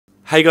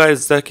Hey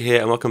guys, Zerkaa here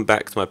and welcome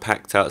back to my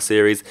Packed Out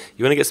series.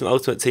 You want to get some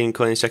Ultimate Team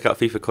coins, check out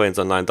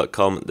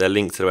FIFAcoinsonline.com. Their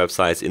link to the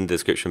website is in the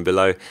description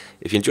below.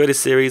 If you enjoyed this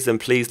series, then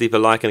please leave a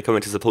like and a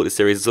comment to support this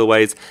series as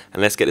always, and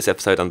let's get this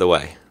episode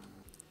underway.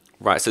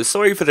 Right, so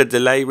sorry for the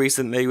delay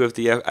recently with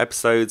the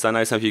episodes. I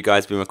know some of you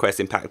guys have been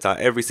requesting Packed Out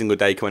every single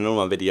day, coming on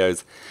all my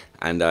videos,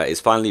 and it's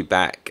finally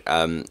back.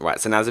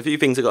 Right, so now there's a few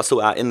things I've got to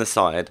sort out in the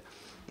side.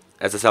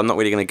 As I said, I'm not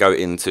really going to go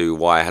into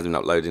why it hasn't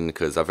been uploading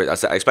because I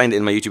explained it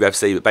in my YouTube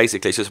FC, but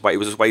basically it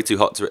was just way too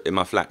hot in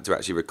my flat to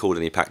actually record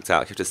any Packed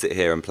Out. You have to sit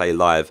here and play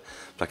live for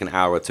like an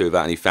hour or two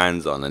without any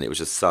fans on, and it was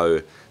just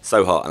so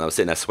hot, and I was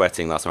sitting there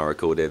sweating last time I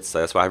recorded, so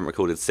that's why I haven't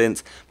recorded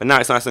since. But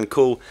now it's nice and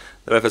cool.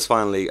 The weather's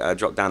finally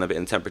dropped down a bit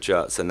in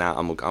temperature, so now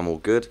I'm all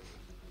good.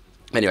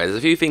 Anyway, there's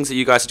a few things that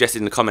you guys suggested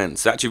in the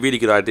comments, actually really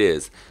good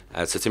ideas.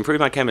 So to improve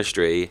my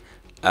chemistry,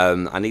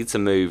 I need to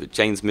move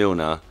James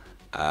Milner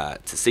to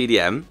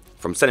CDM,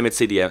 from centre mid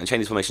CDM, and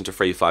change his formation to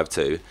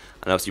 3-5-2, and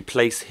obviously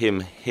place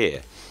him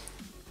here.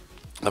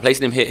 By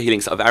placing him here, he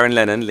links up with Aaron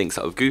Lennon, links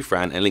up with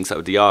Gouffran, and links up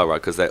with Diarra,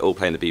 because they're all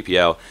playing the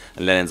BPL,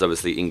 and Lennon's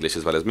obviously English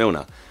as well as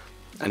Milner.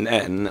 And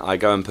then I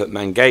go and put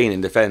Mangain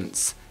in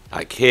defence,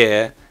 like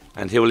here,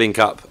 and he'll link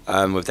up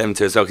with them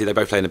two as well, because they're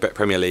both playing the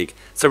Premier League.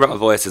 So about my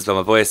voice as well,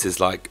 my voice is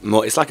like,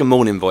 it's like a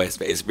morning voice,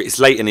 but it's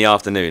late in the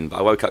afternoon, but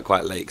I woke up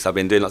quite late, because I've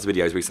been doing lots of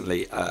videos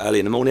recently, early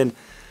in the morning.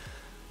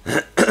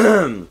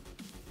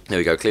 There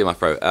we go, clear my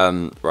throat.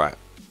 Right.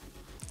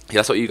 Yeah,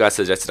 that's what you guys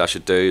suggested I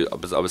should do.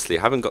 Obviously,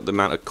 I haven't got the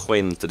amount of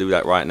coins to do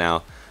that right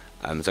now.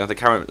 So I have to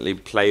currently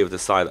play with the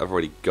side that I've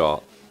already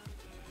got.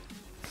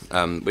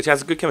 Which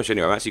has a good chemistry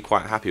anyway. I'm actually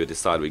quite happy with this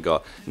side we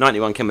got.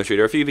 91 chemistry.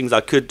 There are a few things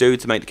I could do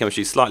to make the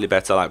chemistry slightly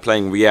better, like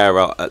playing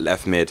Riera at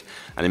left mid,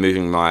 and then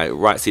moving my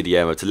right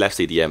CDM to left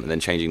CDM, and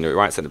then changing the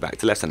right centre back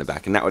to left centre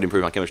back, and that would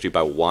improve my chemistry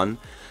by 1.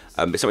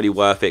 It's not really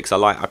worth it because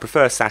I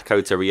prefer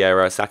Sacco to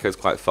Riera. Sacco's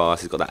quite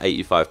fast. He's got that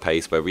 85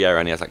 pace, where Riera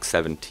only has like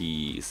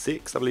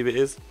 76, I believe it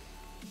is.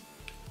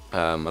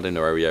 I don't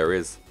know where Riera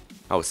is.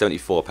 Oh,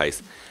 74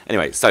 pace.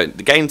 Anyway, so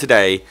the game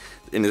today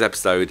in this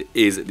episode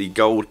is the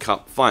Gold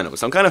Cup final.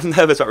 So I'm kind of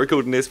nervous about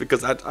recording this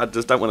because I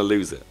just don't want to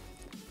lose it.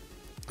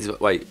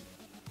 Wait.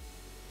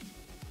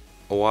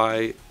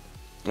 Why?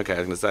 Okay, I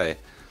was going to say.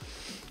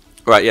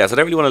 Right, yeah, so I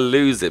don't really want to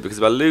lose it because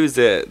if I lose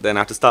it, then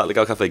I have to start the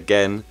Gold Cup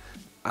again.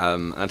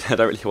 And I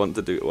don't really want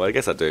to do. Well, I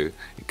guess I do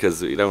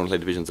because you don't want to play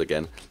divisions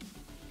again.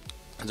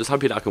 I'm just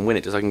hoping that I can win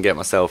it, just so I can get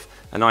myself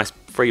a nice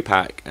free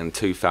pack and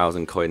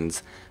 2,000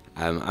 coins.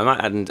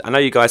 I know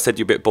you guys said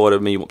you're a bit bored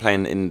of me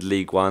playing in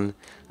League 1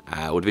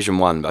 or Division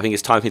 1, but I think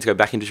it's time for me to go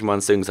back in Division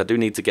 1 soon because I do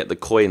need to get the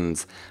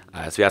coins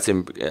so we have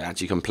to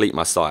actually complete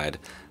my side.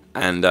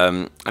 And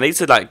I need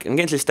to I'm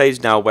getting to the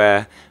stage now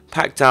where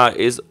Packed Out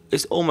is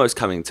almost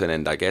coming to an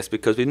end, I guess,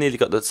 because we've nearly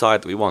got the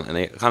side that we want, and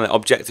the kind of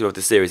objective of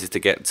the series is to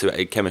get to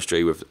a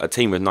chemistry with a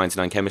team with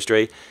 99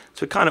 chemistry.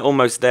 So we're kind of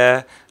almost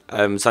there.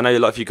 So I know a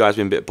lot of you guys have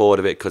been a bit bored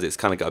of it because it's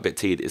kind of got a bit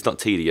tedious. It's not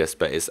tedious,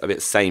 but it's a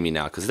bit samey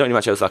now because there's not really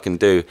much else I can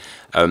do.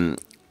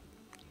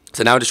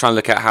 So now we're just trying to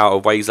look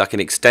at ways I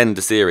can extend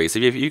the series. So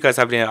if you guys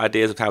have any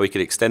ideas of how we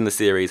could extend the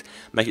series,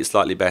 make it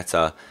slightly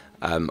better,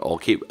 or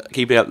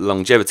keeping up the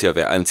longevity of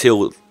it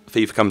until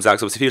FIFA comes out,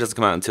 because obviously FIFA doesn't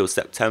come out until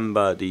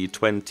September the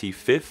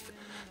 25th.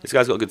 This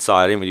guy's got a good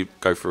side. I didn't really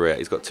go for it.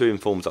 He's got 2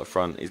 informs up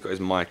front. He's got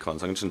his mic on,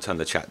 so I'm just going to turn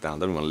the chat down.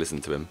 I don't want to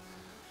listen to him.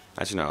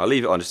 Actually, no, I'll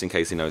leave it on just in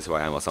case he knows who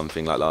I am or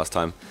something like last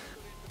time.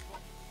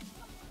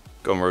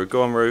 Go on, Roo.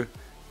 Go on, Roo.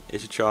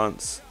 Here's your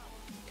chance.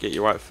 Get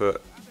your right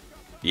foot.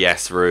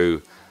 Yes,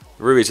 Roo.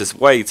 Roo is just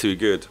way too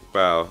good.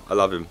 Wow, I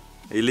love him.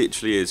 He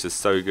literally is just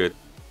so good.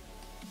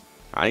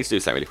 I need to do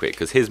something really quick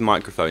because his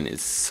microphone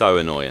is so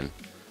annoying.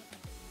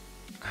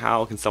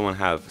 How can someone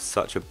have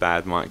such a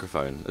bad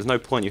microphone? There's no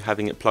point you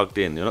having it plugged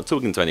in. You're not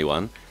talking to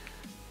anyone.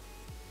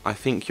 I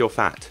think you're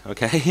fat,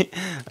 okay?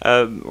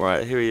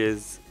 Right, here he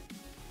is.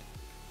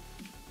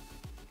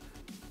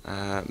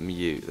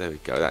 Mute. There we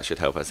go. That should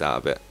help us out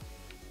a bit.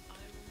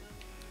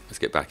 Let's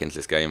get back into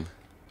this game.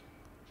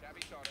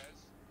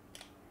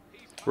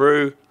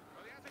 Roo.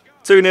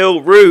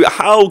 2-0. Roo,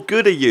 how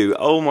good are you?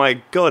 Oh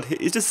my god.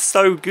 He's just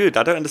so good.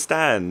 I don't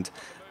understand.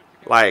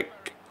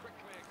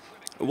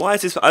 Why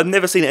is this? I've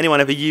never seen anyone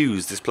ever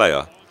use this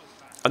player.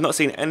 I've not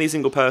seen any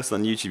single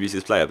person on YouTube use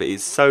this player, but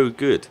he's so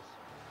good.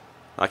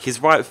 Like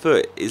his right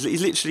foot, he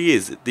literally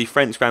is the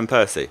French Van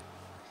Persie,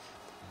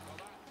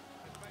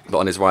 but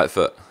on his right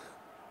foot.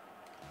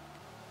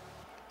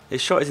 His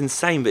shot is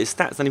insane, but his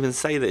stats don't even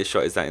say that his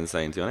shot is that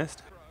insane, to be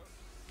honest.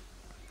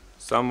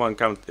 Someone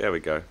come. There we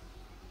go.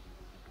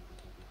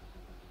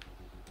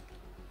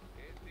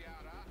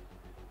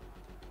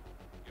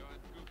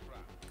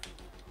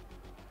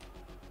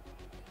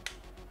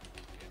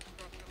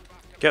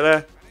 Get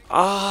there.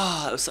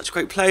 Ah, that was such a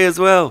great play as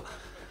well.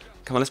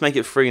 Come on, let's make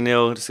it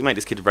 3-0. Just to make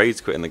this kid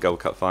rage quit in the Gold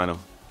Cup final.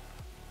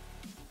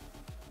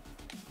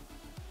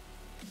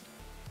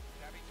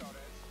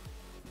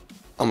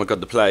 Oh my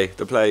god, the play.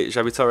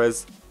 Xavi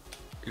Torres.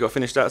 You got to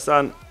finish that,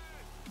 son.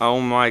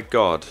 Oh my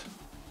god.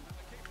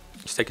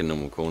 Just take a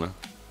normal corner.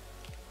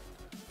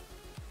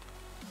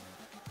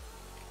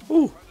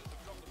 Ooh.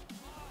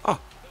 Oh,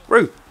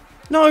 Rue.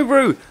 No,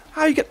 Rue.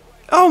 How you get...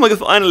 Oh my god,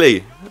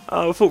 finally.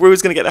 Oh, I thought Rue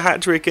was going to get the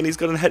hat-trick and he's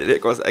gone and headed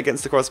it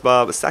against the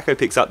crossbar. But Sacco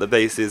picks up the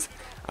bases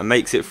and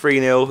makes it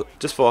 3-0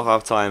 just for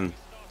half-time.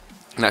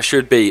 And that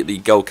should be the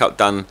Gold Cup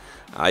done.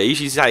 I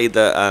usually say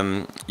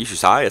that,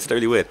 it's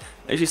really weird.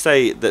 I usually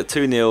say that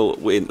 2-0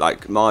 win,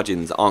 like,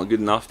 margins aren't good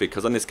enough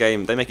because on this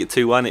game, they make it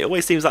 2-1. It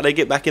always seems like they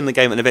get back in the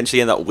game and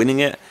eventually end up winning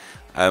it.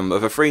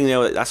 With a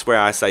 3-0, that's where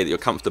I say that you're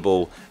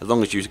comfortable. As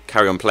long as you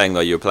carry on playing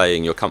though you're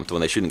playing, you're comfortable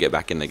and they shouldn't get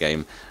back in the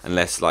game.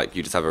 Unless, like,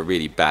 you just have a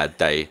really bad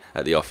day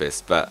at the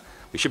office. But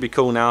we should be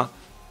cool now.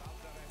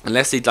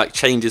 Unless he, like,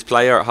 changes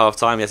player at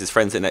half-time, he has his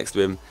friend sitting next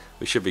to him.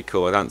 We should be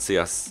cool. I don't see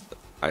us...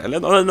 actually,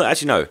 no. I'm not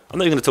even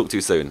going to talk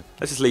too soon.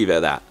 Let's just leave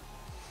it at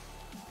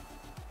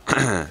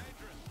that.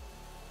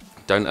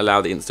 Don't allow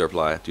the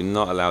insta-reply. Do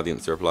not allow the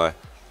insta-reply.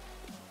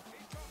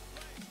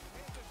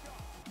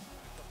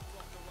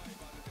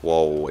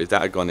 Whoa, if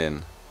that had gone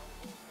in.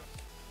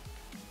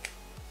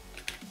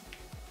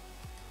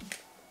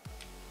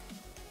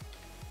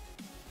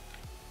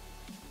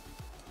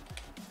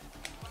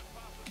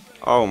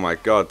 Oh my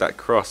god, that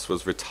cross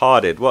was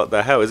retarded. What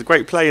the hell? It was a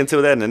great play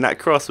until then, and that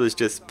cross was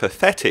just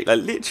pathetic.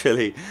 Like,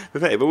 literally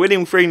pathetic. But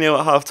winning 3-0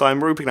 at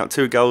half-time, Rue picking up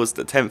 2 goals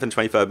at the 10th and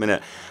 23rd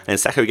minute, and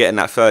Sacco getting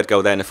that 3rd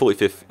goal there in the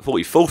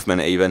 44th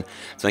minute even,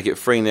 to make it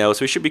 3-0.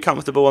 So we should be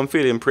comfortable. I'm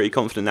feeling pretty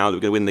confident now that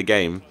we're going to win the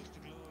game.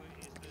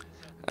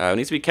 We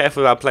need to be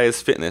careful with our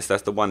players' fitness.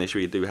 That's the one issue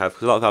we do have,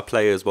 because a lot of our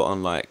players were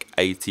on like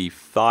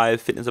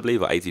 85 fitness, I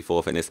believe, or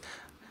 84 fitness.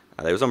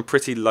 They was on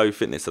pretty low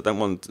fitness. I don't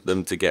want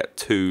them to get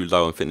too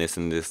low on fitness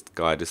and this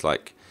guy just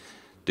like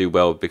do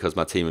well because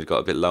my team has got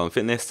a bit low on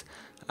fitness.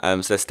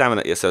 So their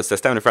stamina, yeah, so their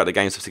stamina throughout the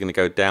game is obviously going to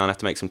go down. I have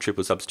to make some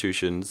triple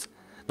substitutions,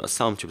 not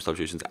some triple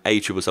substitutions,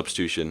 a triple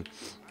substitution.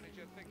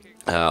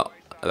 About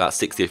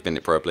 60th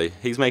minute probably.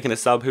 He's making a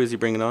sub. Who is he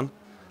bringing on?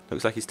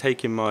 Looks like he's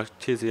taking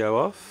Marchisio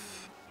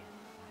off.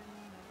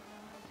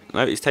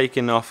 No, he's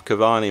taking off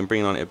Cavani and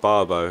bringing on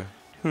Ibarbo.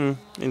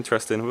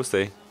 Interesting. We'll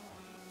see.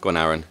 Go on,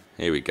 Aaron.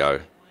 Here we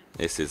go.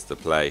 This is the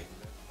play.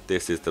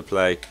 This is the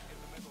play.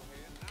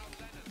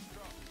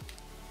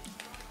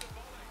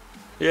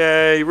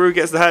 Yay, Rue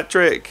gets the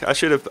hat-trick. What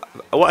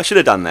I should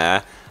have done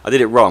there, I did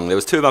it wrong. There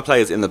was 2 of my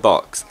players in the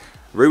box.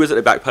 Rue was at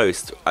the back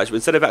post.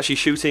 Instead of actually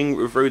shooting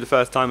with Rue the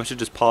first time, I should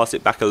just pass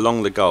it back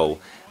along the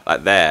goal.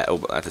 Like there.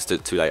 Oh, I just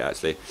stood too late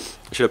actually.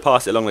 I should have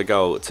passed it along the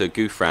goal to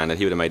Gouffran and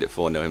he would have made it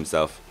 4-0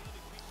 himself.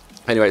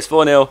 Anyway, it's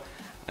 4-0.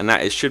 And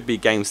that should be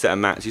game, set,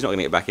 and match. He's not going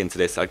to get back into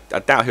this. I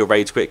doubt he'll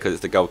rage quit because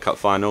it's the Gold Cup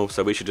final.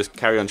 So we should just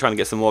carry on trying to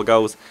get some more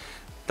goals.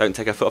 Don't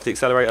take our foot off the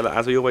accelerator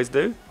as we always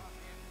do.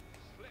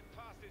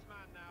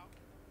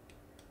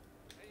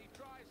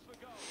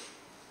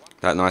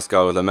 That nice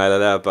goal with Lamela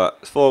there, but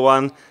it's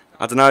 4-1.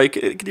 I don't know.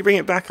 Could he bring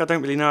it back? I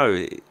don't really know.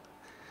 It's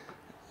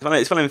one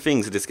of them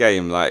things with this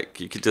game. Like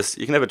you can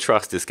never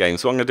trust this game.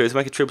 So what I'm going to do is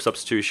make a triple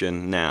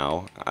substitution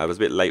now. I was a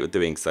bit late with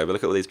doing so, but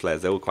look at all these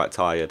players. They're all quite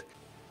tired.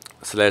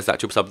 So there's that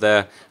triple sub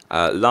there.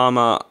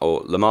 Lama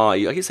or Lamar.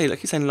 I keep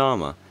saying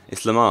Lama.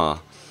 It's Lamar.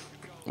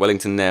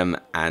 Wellington, Nem,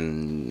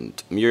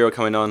 and Muriel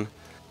coming on.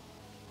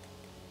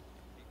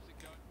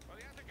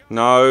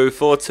 No,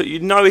 4-2. You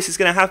know this is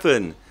going to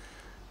happen.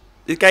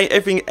 This game,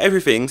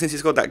 everything since he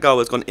scored that goal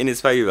has gone in his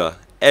favour.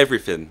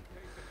 Everything.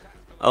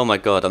 Oh my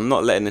god, I'm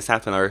not letting this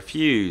happen. I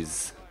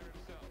refuse.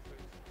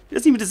 He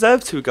doesn't even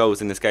deserve 2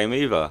 goals in this game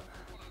either.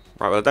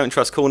 Right, well I don't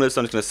trust corners,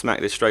 so I'm just going to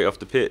smack this straight off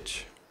the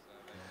pitch.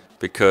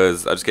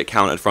 Because I just get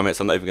countered from it,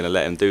 so I'm not even going to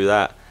let him do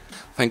that.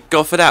 Thank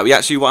God for that. We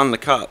actually won the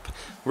cup.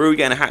 Rue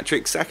getting a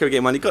hat-trick, Sacco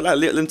getting one. He got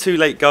them 2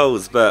 late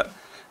goals, but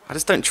I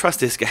just don't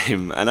trust this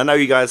game. And I know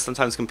you guys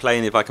sometimes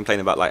complain if I complain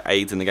about like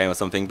AIDS in the game or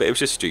something, but it was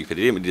just stupid.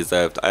 He didn't really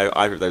deserve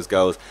either of those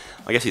goals.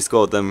 I guess he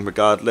scored them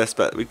regardless,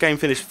 but the game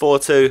finished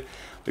 4-2.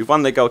 We've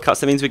won the Gold Cup,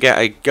 so that means we get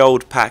a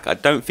gold pack. I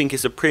don't think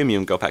it's a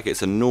premium gold pack.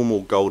 It's a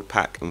normal gold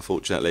pack,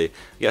 unfortunately.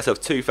 You get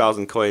yourself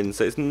 2,000 coins,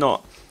 so it's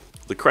not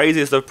the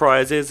craziest of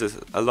prizes. There's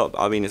a lot.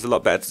 I mean, it's a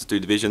lot better to do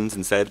divisions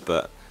instead,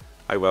 but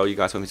oh well. You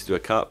guys want me to do a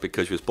cup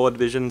because you was bored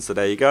divisions, so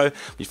there you go.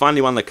 We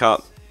finally won the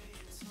cup.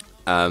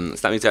 So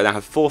that means I now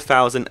have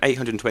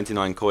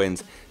 4,829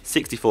 coins,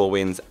 64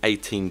 wins,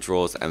 18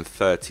 draws, and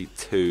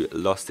 32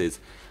 losses.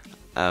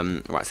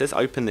 Right, so let's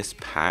open this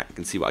pack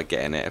and see what I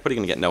get in it. I'm probably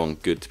gonna get no one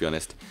good, to be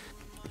honest.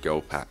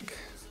 Gold pack.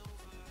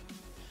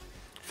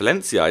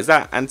 Valencia, is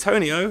that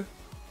Antonio?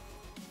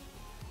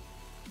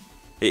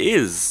 It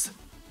is.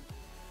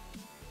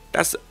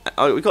 That's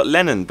we got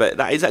Lennon, but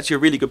that is actually a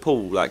really good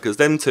pull, like because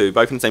them two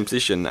both in the same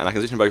position, and I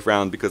can position both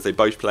round because they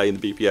both play in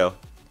the BPL.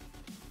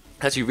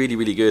 Actually, really,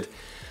 really good.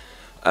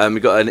 We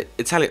got an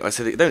Italian. I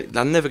said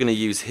I'm never going to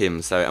use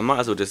him, so I might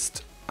as well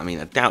just. I mean,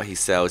 I doubt he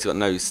sells. He's got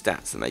no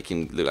stats that make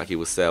him look like he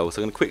will sell,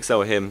 so I'm going to quick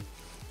sell him.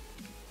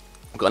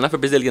 I've got another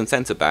Brazilian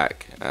centre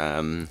back.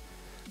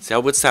 So I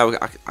would say I'm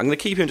going to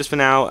keep him just for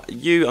now.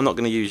 You, I'm not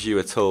going to use you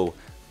at all.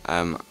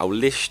 I'll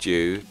list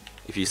you.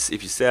 If you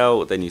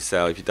sell, then you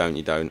sell. If you don't,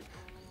 you don't.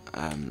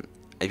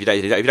 If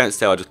you don't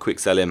sell, I'll just quick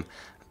sell him.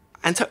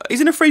 And he's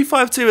in a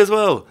 3-5-2 as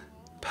well.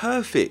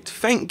 Perfect.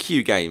 Thank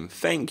you, game.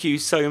 Thank you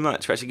so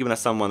much for actually giving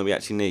us someone that we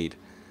actually need.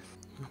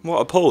 What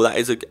a pull that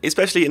is,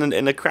 especially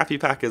in a crappy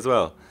pack as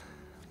well.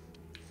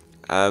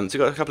 So we've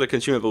got a couple of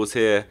consumables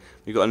here.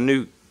 We've got a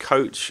new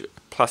coach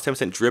plus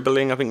 10%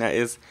 dribbling, I think that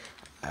is.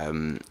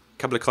 A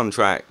couple of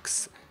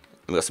contracts.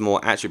 We've got some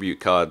more attribute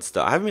cards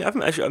that I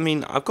haven't actually. I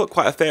mean, I've got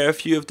quite a fair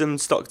few of them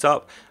stocked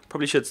up.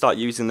 Probably should start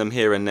using them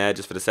here and there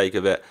just for the sake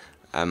of it.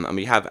 And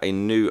we have a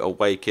new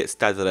away kit,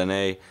 Stade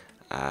Rennais.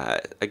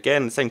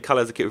 Again, the same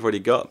colour as the kit we've already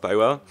got, but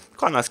well,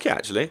 quite a nice kit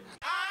actually.